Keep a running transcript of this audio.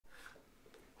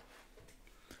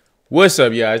What's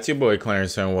up, y'all? It's your boy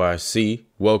ClarenceNyc.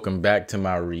 Welcome back to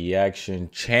my reaction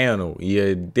channel.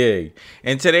 You dig?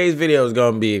 And today's video is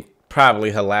gonna be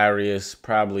probably hilarious,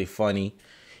 probably funny.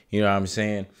 You know what I'm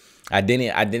saying? I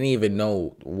didn't even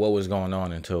know what was going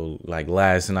on until like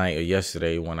last night or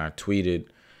yesterday when I tweeted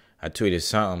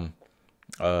something.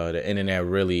 The internet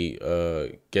really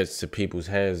gets to people's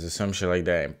heads or some shit like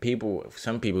that. And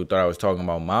some people thought I was talking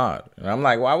about Mod. And I'm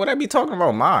like, why would I be talking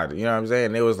about Mod? You know what I'm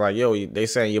saying? It was like, yo, they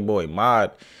saying your boy Mod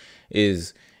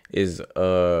is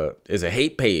a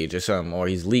hate page or something, or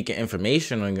he's leaking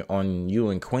information on you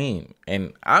and Queen.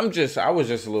 And I was just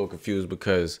a little confused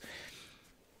because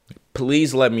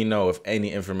please let me know if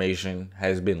any information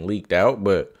has been leaked out.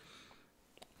 But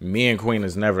me and Queen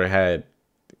has never had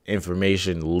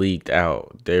information leaked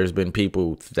out. There's been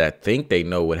people that think they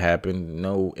know what happened.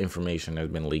 No information has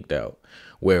been leaked out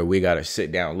where we got to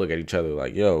sit down and look at each other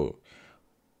like, yo,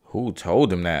 who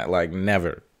told him that? Like,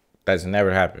 never. That's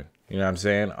never happened. You know what I'm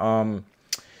saying?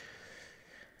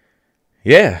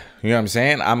 Yeah, you know what I'm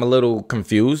saying? I'm a little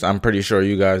confused. I'm pretty sure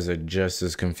you guys are just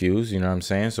as confused, you know what I'm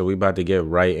saying? So we about to get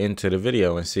right into the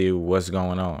video and see what's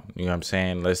going on. You know what I'm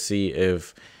saying? Let's see.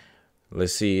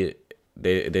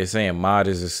 They're saying Mod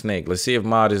is a snake. Let's see if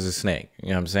Mod is a snake. You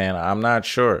know what I'm saying? I'm not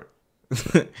sure.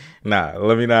 Nah,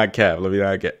 let me not cap.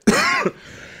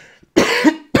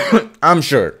 I'm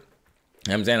sure. You know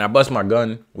what I'm saying? I bust my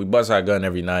gun. We bust our gun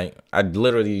every night. I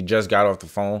literally just got off the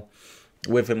phone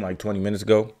with him like 20 minutes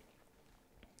ago.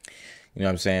 You know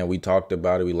what I'm saying? We talked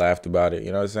about it. We laughed about it.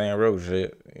 You know what I'm saying? Real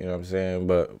shit. You know what I'm saying?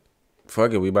 But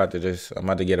fuck it. I'm about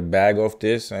to get a bag off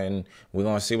this and we're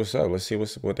going to see what's up. Let's see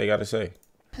what they got to say.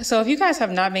 So if you guys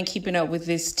have not been keeping up with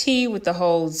this tea with the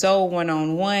whole Zoe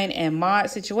one-on-one and Mod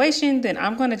situation, then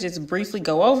I'm going to just briefly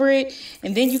go over it.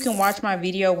 And then you can watch my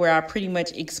video where I pretty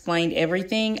much explained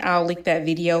everything. I'll link that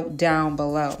video down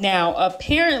below. Now,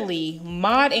 apparently,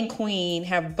 Mod and Queen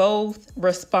have both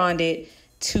responded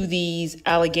to these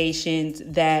allegations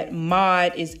that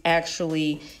Mod is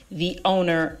actually the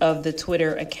owner of the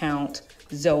Twitter account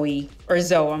Zoe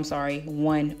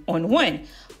 1-on-1.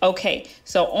 Okay,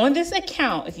 so on this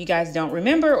account, if you guys don't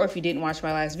remember or if you didn't watch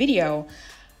my last video,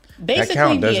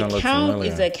 basically the account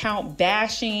is an account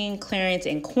bashing Clarence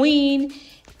and Queen.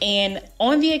 And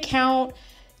on the account,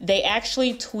 they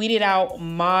actually tweeted out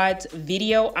Mod's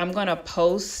video. I'm going to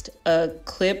post a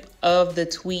clip of the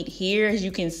tweet here. As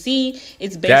you can see,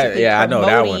 it's basically I know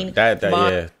that one.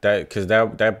 Because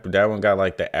that one got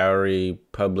like the Ari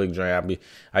public drain.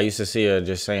 I used to see her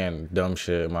just saying dumb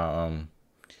shit in my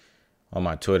on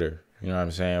my Twitter, you know what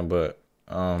I'm saying? But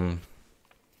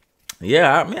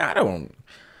yeah, I mean,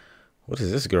 what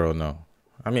does this girl know?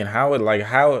 I mean, I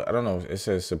don't know. It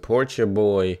says support your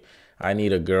boy. I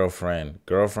need a girlfriend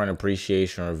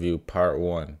appreciation review part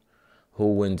 1.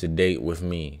 Who wins a date with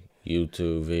me?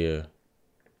 YouTube via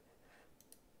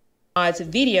Mod's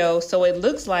video. So it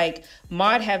looks like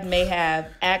Mod may have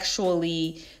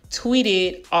actually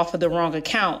tweeted off of the wrong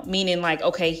account, meaning like,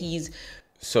 okay, he's.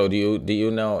 So do you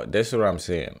know, this is what I'm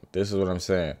saying.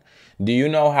 Do you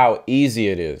know how easy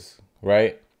it is,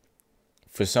 right?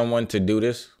 For someone to do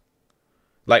this?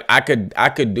 Like I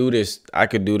could do this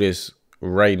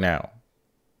right now.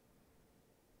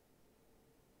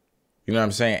 You know what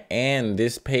I'm saying? And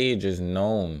this page is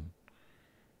known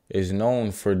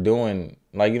for doing,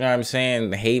 like, you know what I'm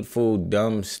saying, hateful,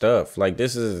 dumb stuff. Like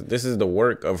this is the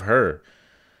work of her.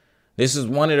 This is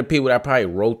one of the people that probably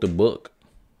wrote the book.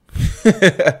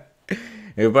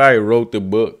 If I wrote the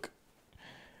book,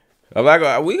 I'm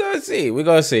like, we gonna see.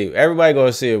 Everybody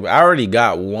gonna see. I already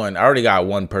got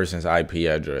one person's IP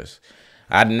address.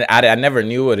 I never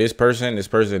knew of this person. This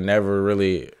person never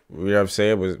really, you know what I'm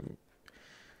saying,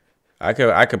 I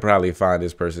could probably find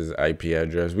this person's IP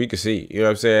address. We could see. You know what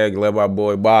I'm saying? Let my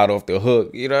boy Bod off the hook.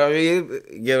 You know what I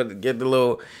mean? Get the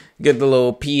little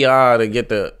PR to get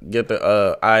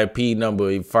the IP number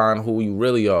and find who you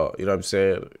really are. You know what I'm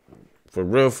saying? For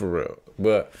real.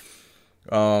 But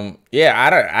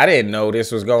yeah, I didn't know this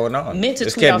was going on. Meant to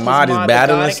this tweet kid off Mod his is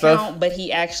battling stuff, account, but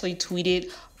he actually tweeted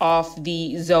off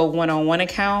the Zoe 1-on-1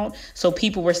 account. So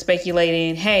people were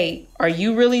speculating, hey, are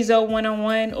you really Zoe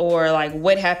 1-on-1, or like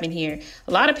what happened here?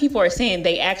 A lot of people are saying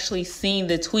they actually seen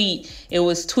the tweet. It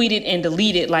was tweeted and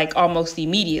deleted like almost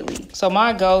immediately. So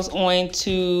Mod goes on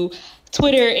to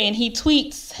Twitter and he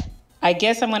tweets, I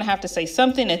guess I'm going to have to say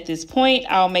something at this point.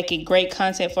 I'll make it great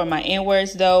content for my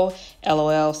N-words, though.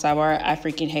 LOL, sidebar, I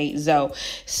freaking hate Zoe.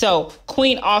 So,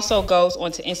 Queen also goes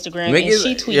onto Instagram and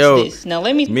she tweets this. Now,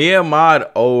 me and Mod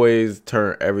always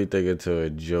turn everything into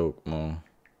a joke, man.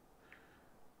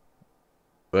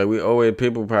 Like,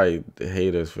 people probably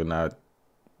hate us for not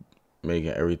making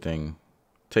everything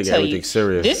Take everything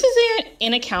serious. This is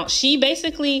an account. She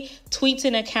basically tweets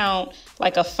an account,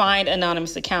 like a find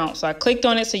anonymous account. So I clicked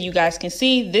on it so you guys can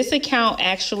see. This account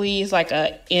actually is like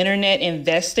a internet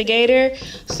investigator.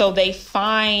 So they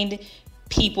find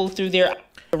people through their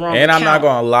wrong account. I'm not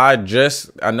gonna lie,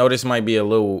 I know this might be a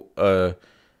little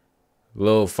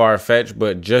far-fetched,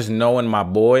 but just knowing my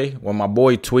boy, when my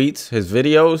boy tweets his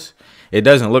videos, it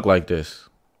doesn't look like this.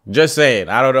 Just saying.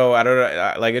 I don't know.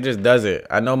 Like, it just doesn't.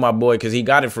 I know my boy because he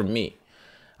got it from me.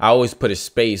 I always put a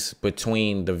space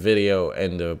between the video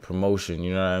and the promotion.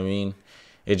 You know what I mean?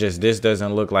 This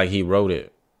doesn't look like he wrote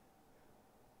it.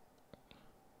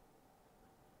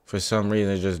 For some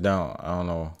reason, it just don't. I don't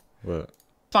know. But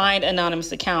find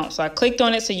anonymous account. So I clicked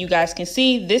on it so you guys can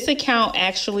see. This account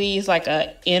actually is like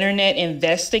a internet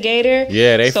investigator.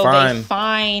 Yeah, they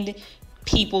find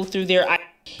people through their...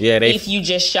 Yeah, if you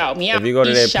just shout me out. If you go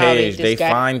to their page, they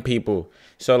find people.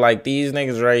 So like these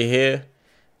niggas right here,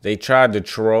 they tried to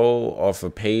troll off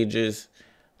of pages,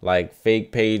 like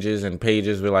fake pages and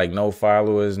pages with like no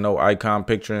followers, no icon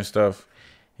picture and stuff,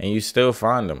 and you still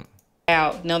find them.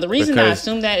 Now the reason I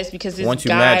assume that is because this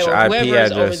guy or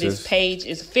whoever's over this page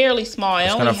is fairly small. It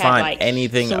only had like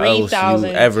anything else you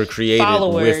ever created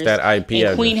with that IP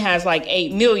address. Queen has like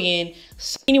 8 million.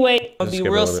 So anyway, I'm gonna be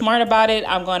real smart about it.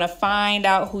 I'm gonna find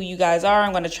out who you guys are.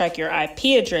 I'm gonna track your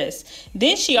IP address.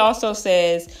 Then she also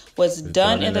says, "What's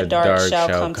done in the dark shall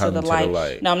come to the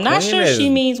light." Now I'm not sure if she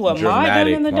means what Ma done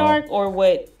in the dark or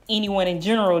what anyone in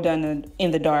general done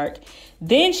in the dark.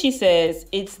 Then she says,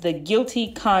 "It's the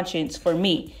guilty conscience for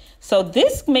me." So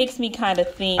this makes me kind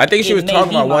of think. I think she was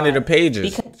talking about one of the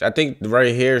pages. I think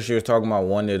right here she was talking about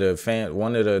one of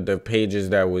the pages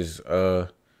that was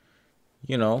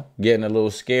you know, getting a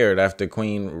little scared after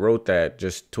Queen wrote that,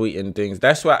 just tweeting things.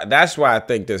 That's why I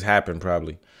think this happened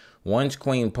probably. Once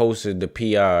Queen posted the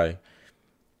PI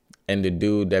and the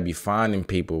dude that be finding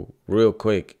people real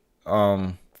quick,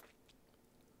 I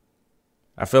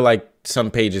feel like some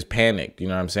pages panicked. You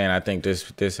know what I'm saying? I think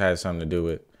this has something to do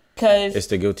with, because it's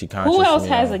the guilty conscience. Who else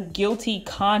has a guilty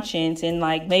conscience and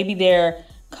like maybe they're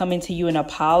coming to you and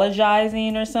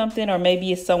apologizing or something, or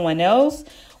maybe it's someone else?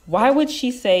 Why would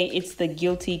she say it's the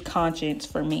guilty conscience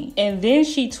for me? And then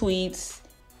she tweets,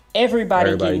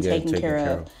 everybody getting taken care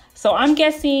of. So I'm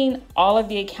guessing all of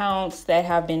the accounts that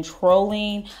have been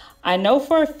trolling, I know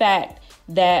for a fact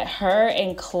that her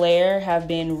and Claire have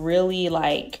been really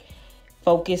like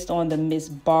focused on the Miss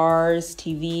Bars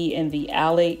TV and the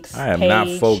Alex I am page not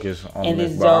focused on and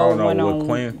this, the I don't know what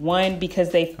Queen. One because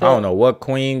they felt, I don't know what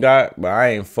Queen got, but I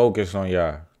ain't focused on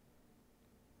y'all.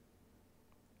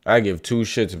 I give 2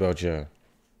 shits about y'all,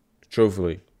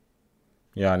 truthfully.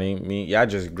 You know what I mean? Y'all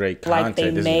just great content.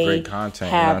 Like this is great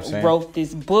content. Have you know what I'm saying? Wrote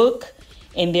this book,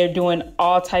 and they're doing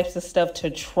all types of stuff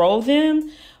to troll them.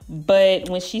 But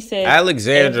when she says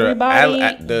Alexandra, everybody,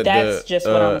 that's just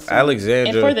what I'm saying.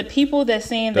 Alexandra, and for the people that's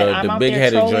saying that I'm out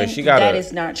there trolling, that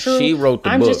is not true. She wrote the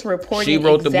book. I'm just reporting she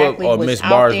wrote exactly the book, or Miss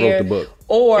Bars wrote the book,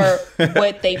 or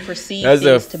what they perceive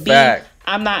things to be.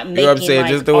 I'm not making, you know what I'm saying?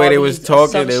 Like, just the way they was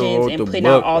talking, they wrote and the putting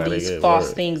book, out all these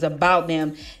false things about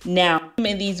them. Now, I'm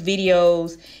in these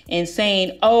videos and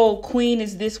saying, "Oh, Queen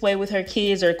is this way with her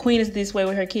kids," or "Queen is this way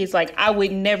with her kids." Like, I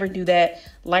would never do that.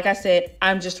 Like I said,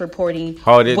 I'm just reporting.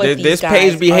 Oh, this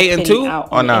page be hating too?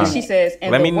 Or not? And she says,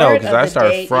 and let me know, because I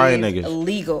start frying niggas.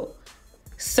 Illegal.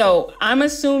 So I'm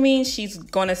assuming she's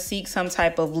gonna seek some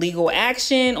type of legal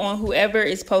action on whoever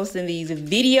is posting these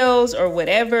videos or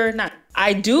whatever.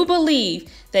 I do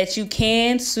believe that you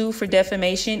can sue for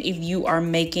defamation if you are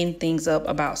making things up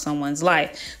about someone's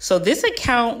life. So this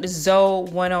account,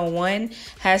 Zoe101,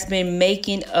 has been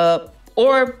making up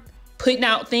or putting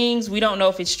out things. We don't know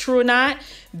if it's true or not,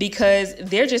 because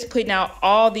they're just putting out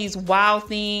all these wild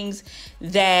things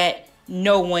that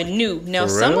no one knew. Now,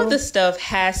 some of the stuff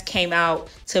has came out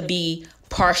to be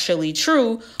partially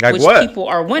true, like which what? People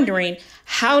are wondering,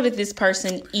 how did this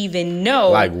person even know?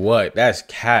 Like what? That's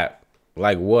cap.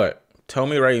 Like what? Tell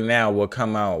me right now what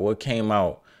came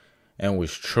out and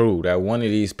was true that one of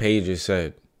these pages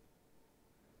said.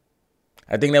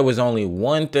 I think there was only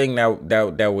one thing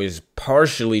that was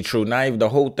partially true. Not even the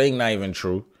whole thing, not even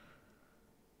true.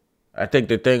 I think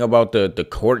the thing about the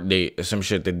court date or some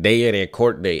shit, the day of their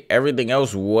court date, everything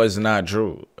else was not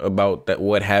true about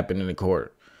what happened in the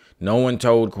court. No one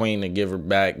told Queen to give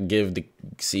the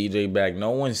CJ back.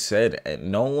 No one said,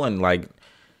 no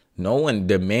one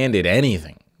demanded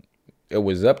anything. It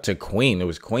was up to Queen. It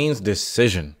was Queen's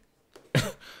decision.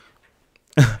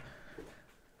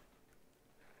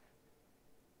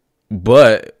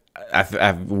 But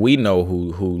we know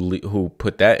who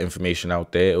put that information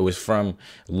out there. It was from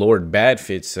Lord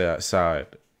Badfit's side.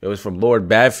 It was from Lord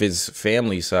Baffett's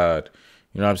family side.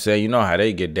 You know what I'm saying? You know how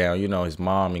they get down. You know, his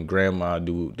mom and grandma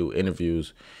do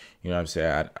interviews. You know what I'm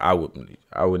saying?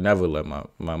 I would never let my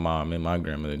mom and my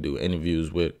grandmother do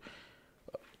interviews with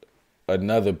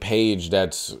another page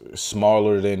that's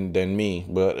smaller than me.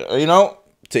 But, you know,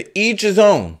 to each his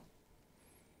own.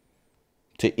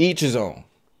 To each his own.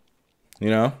 You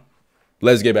know?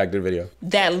 Let's get back to the video.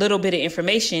 That little bit of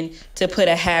information to put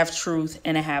a half truth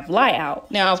and a half lie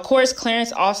out. Now, of course,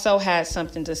 Clarence also had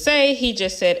something to say. He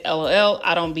just said, LOL,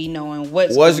 I don't be knowing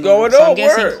what's going on. So I'm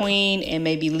guessing Queen and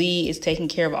maybe Lee is taking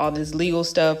care of all this legal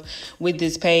stuff with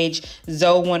this page,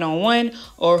 Zoe 101,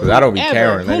 or whoever, I don't be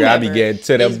caring. Nigga, I be getting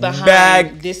to the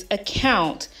bag. This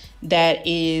account that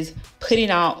is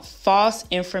putting out false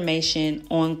information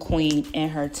on Queen and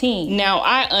her team. Now,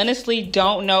 I honestly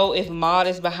don't know if Maud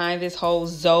is behind this whole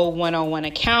Zoe 101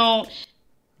 account.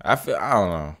 I don't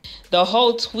know. The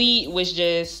whole tweet was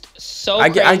just so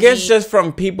crazy. I guess just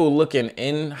from people looking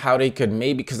in, how they could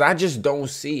maybe, because I just don't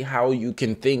see how you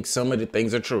can think some of the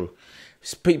things are true.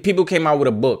 People came out with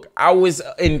a book. I was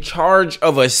in charge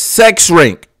of a sex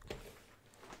rink.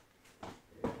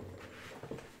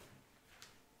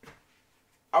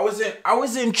 I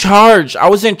was in charge. I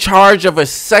was in charge of a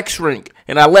sex rink,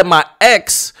 and I let my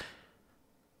ex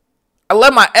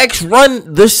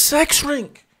run the sex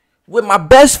rink with my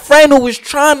best friend who was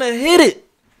trying to hit it.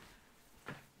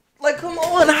 Like, come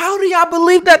on, how do y'all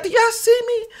believe that? Do y'all see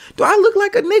me? Do I look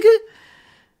like a nigga?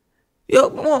 Yo,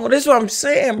 come on, this is what I'm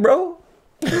saying, bro.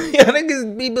 Y'all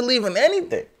niggas be believing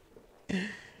anything.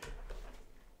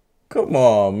 Come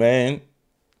on, man.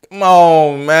 Come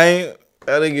on, man.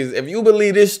 I think if you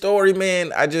believe this story,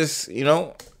 man, I just, you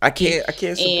know, I can't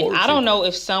support you. And I don't know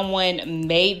if someone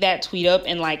made that tweet up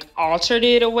and like altered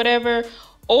it or whatever,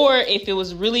 or if it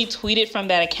was really tweeted from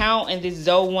that account and this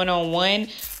Zoe 101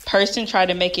 person tried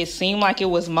to make it seem like it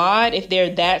was Maud, if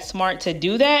they're that smart to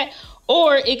do that,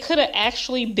 or it could have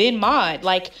actually been Maud.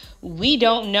 Like, we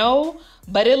don't know,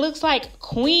 but it looks like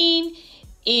Queen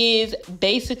is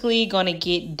basically gonna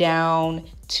get down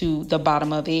to the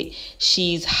bottom of it.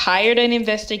 She's hired an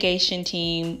investigation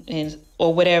team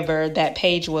or whatever that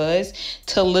page was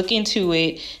to look into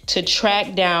it, to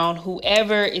track down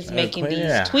whoever is making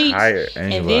these tweets,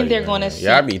 and then they're going to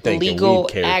seek legal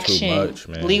action.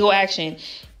 Legal action.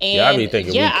 And y'all be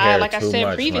thinking like I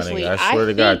said previously, I swear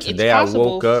to God, today I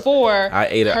woke up, I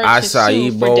ate an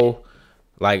acai bowl.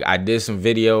 Like, I did some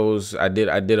videos. I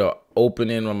did a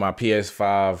opening on my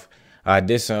PS5. I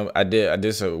did some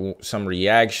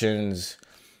reactions.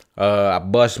 I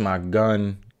bust my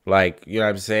gun. Like, you know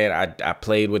what I'm saying? I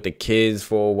played with the kids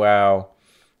for a while.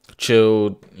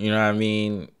 Chilled, you know what I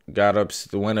mean?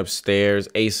 Went upstairs,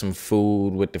 ate some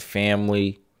food with the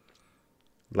family.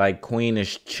 Like, Queen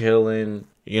is chilling.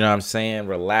 You know what I'm saying?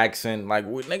 Relaxing. Like,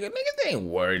 niggas ain't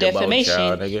worried about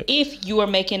y'all, nigga. If you are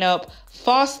making up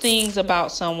false things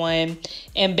about someone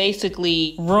and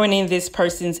basically ruining this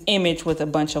person's image with a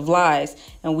bunch of lies.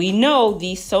 And we know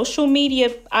these social media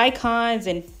icons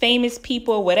and famous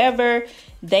people, whatever,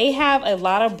 they have a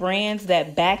lot of brands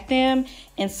that back them.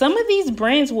 And some of these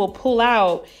brands will pull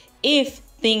out if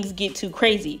things get too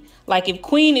crazy. Like if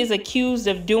Queen is accused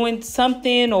of doing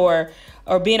something or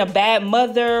being a bad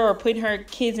mother or putting her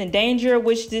kids in danger,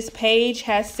 which this page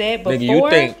has said before.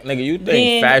 Nigga, you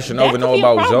think Fashion Nova know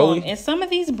about Zoe? And some of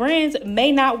these brands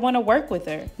may not want to work with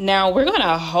her. Now, we're going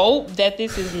to hope that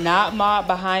this is not Maud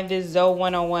behind this Zoe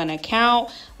 101 account.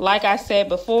 Like I said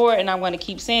before, and I'm going to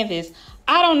keep saying this,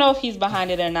 I don't know if he's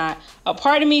behind it or not. A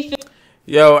part of me feels...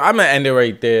 Yo, I'm going to end it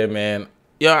right there, man.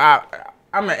 Yo,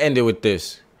 I'm going to end it with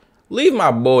this. Leave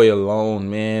my boy alone,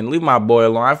 man. Leave my boy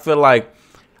alone. I feel like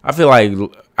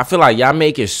y'all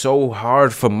make it so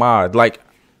hard for Maud. Like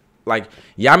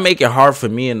y'all make it hard for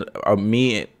me and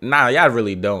me. Nah, y'all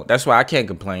really don't. That's why I can't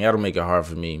complain. Y'all don't make it hard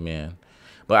for me, man.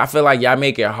 But I feel like y'all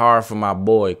make it hard for my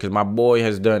boy, because my boy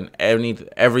has done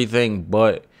everything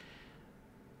but,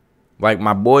 like,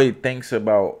 my boy thinks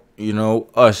about, you know,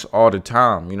 us all the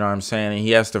time. You know what I'm saying? And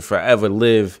he has to forever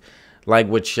live like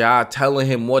with y'all telling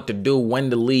him what to do,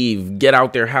 when to leave, get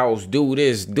out their house, do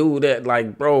this, do that.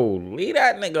 Like, bro, leave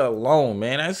that nigga alone,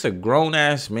 man. That's a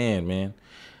grown-ass man.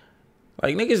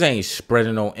 Like, niggas ain't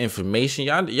spreading no information.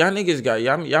 Y'all niggas got,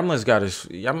 y'all must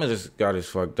got us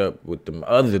fucked up with them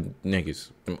other niggas,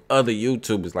 them other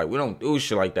YouTubers. Like, we don't do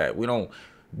shit like that. We don't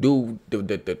do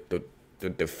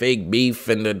the fake beef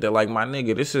and the like, my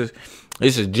nigga. This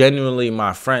is genuinely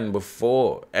my friend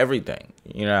before everything.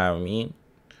 You know what I mean?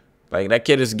 Like, that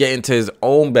kid is getting to his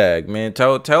own bag, man.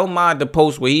 Tell Maud to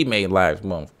post what he made last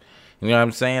month. You know what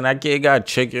I'm saying? That kid got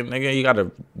chicken, nigga. He got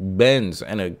a Benz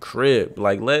and a crib.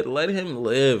 Like, let him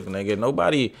live, nigga.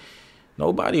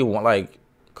 Nobody want, like,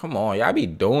 come on. Y'all be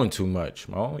doing too much,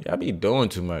 bro. Y'all be doing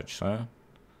too much, son.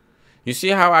 You see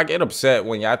how I get upset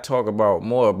when y'all talk about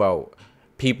more about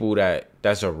people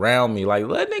that's around me. Like,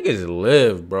 let niggas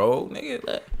live, bro.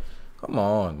 Nigga, come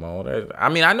on, bro. I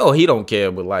mean, I know he don't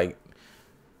care, but, like,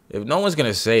 if no one's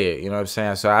gonna say it, you know what I'm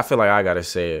saying? So I feel like I gotta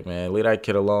say it, man. Leave that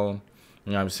kid alone.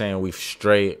 You know what I'm saying? We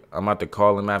straight. I'm about to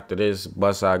call him after this,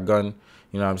 bust our gun.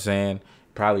 You know what I'm saying?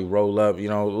 Probably roll up, you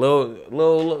know,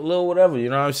 little whatever, you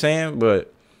know what I'm saying?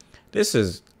 But this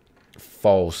is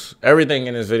false. Everything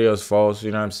in this video is false,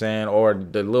 you know what I'm saying? Or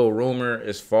the little rumor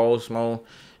is false, Mo.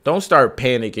 Don't start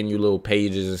panicking, you little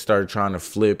pages, and start trying to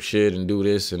flip shit and do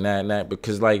this and that,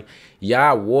 because, like,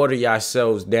 y'all water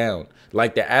yourselves down.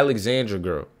 Like the Alexandra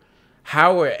girl.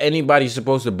 How are anybody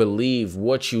supposed to believe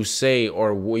what you say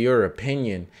or your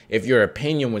opinion if your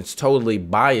opinion was totally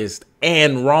biased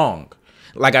and wrong?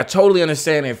 Like, I totally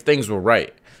understand if things were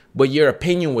right, but your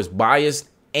opinion was biased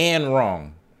and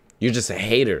wrong. You're just a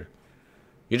hater.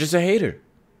 You're just a hater.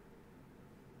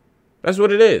 That's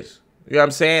what it is. You know what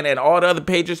I'm saying? And all the other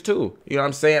pages too. You know what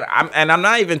I'm saying? I'm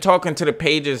not even talking to the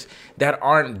pages that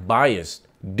aren't biased.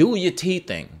 Do your T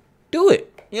thing. Do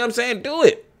it. You know what I'm saying? Do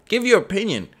it. Give your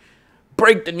opinion.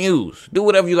 Break the news. Do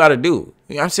whatever you got to do.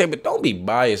 You know what I'm saying? But don't be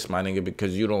biased, my nigga,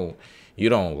 because you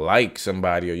don't like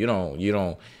somebody, or you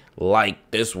don't like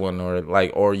this one,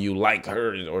 or you like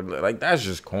her, or like, that's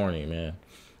just corny, man.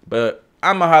 But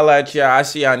I'ma holla at y'all. I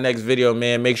see y'all next video,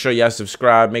 man. Make sure y'all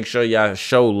subscribe. Make sure y'all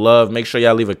show love. Make sure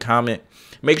y'all leave a comment.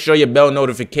 Make sure your bell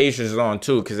notifications is on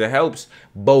too, because it helps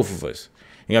both of us.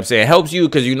 You know what I'm saying? It helps you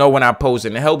because you know when I post,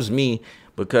 and it helps me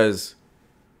because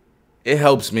it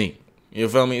helps me. You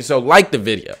feel me? So like the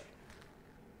video.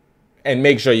 And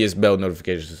make sure your bell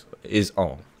notifications is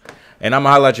on. And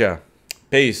I'ma holla at y'all.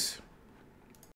 Peace.